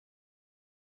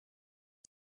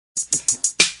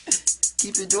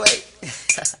Keep it away.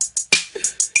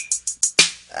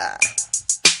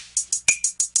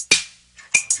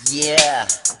 Yeah.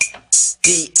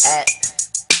 D at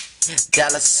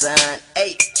dollar sign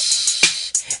H.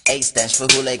 A stands for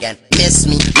hooligan. Miss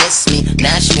me,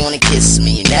 now she wanna kiss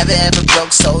me. Never ever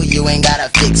broke, so you ain't gotta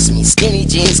fix me. Skinny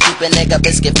jeans keep a nigga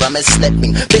Biscuit from his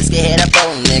slipping. Biscuit hit a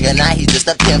old nigga, now he's just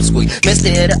a pimp squeak. Mr.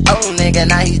 hit a old nigga,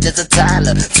 now he's just a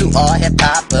tolla. To all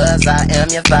hip-hoppers, I am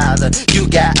your father. You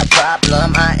got a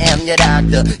problem, I am your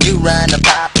doctor. You run a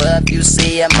pop-up, you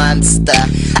see a monster.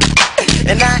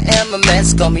 And I am a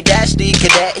mess, call me Dash the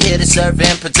cadet, here to serve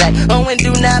and protect. Oh, and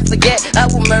do not forget, I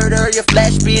will murder your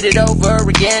flesh, beat it over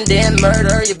again, then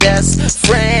murder your best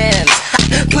friends.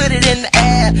 Put it in the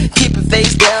air, keep it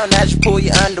face down as you pull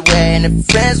your underwear. And if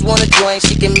friends wanna join,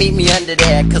 she can meet me under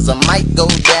there, cause I might go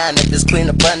down if it's clean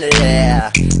up under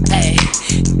there. Hey,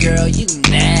 girl, you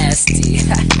nasty.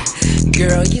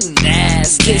 Girl, you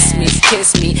nasty.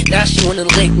 Kiss me, now she wanna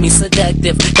lick me.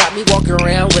 Seductive, got me walking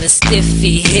around with a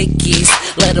stiffy, hickys.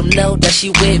 Let them know that she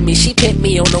with me. She pinned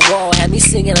me on the wall, had me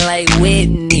singing like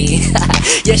Whitney.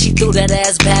 Yeah, she threw that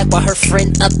ass back while her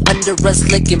friend up under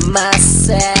us licking my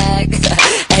sack.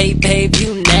 Hey babe,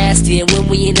 you nasty. And when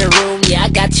we in the room, yeah, I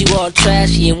got you all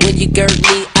trashy. And when you gird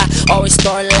me, I always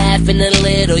start laughing a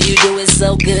little. You do it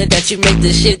so good that you make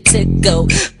the shit tickle.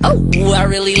 Oh, I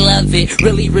really love it.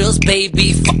 Really reals,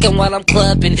 baby. Fucking while I'm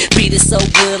clubbing. Beat it so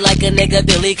good like a nigga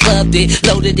Billy clubbed it.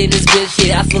 Loaded in this bitch,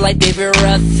 yeah, I feel like David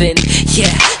Ruffin.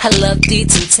 Yeah, I love the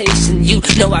temptation. You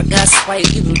know I got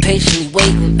spite, you been patiently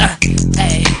waiting.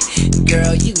 Hey,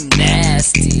 girl, you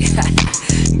nasty.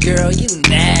 Girl, you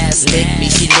nasty. Lick me,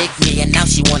 she licked me, and now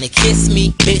she wanna kiss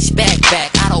me. Bitch, back,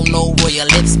 I don't know where your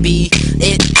lips be.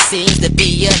 It seems to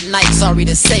be a night. Sorry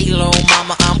to say, little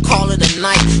mama, I'm calling a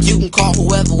night. You can call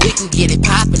whoever, we can get it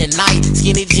poppin' tonight.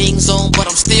 Skinny jeans on, but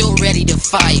I'm still ready to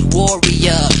fight.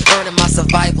 Warrior, earning my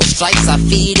survival stripes. I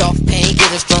feed off pain,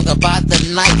 getting stronger by the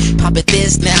night. Pop it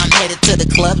this, now I'm headed to the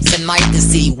club tonight to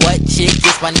see what chick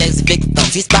is my next victim.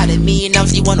 She spotted me, and now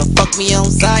she wanna fuck me on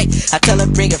sight. I tell her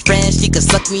bring a friend, she can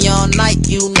suck me all night.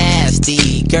 You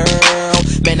nasty girl,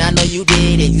 man, I know you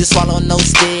did it. You swallow no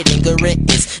spit and good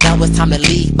riddance. Now it's time to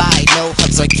leave by, no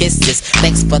hugs or kisses.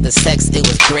 Thanks for the sex, it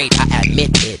was great, I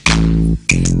admit it.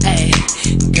 Hey,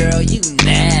 girl, you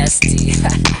nasty.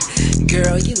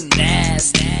 Girl, you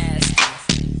nasty.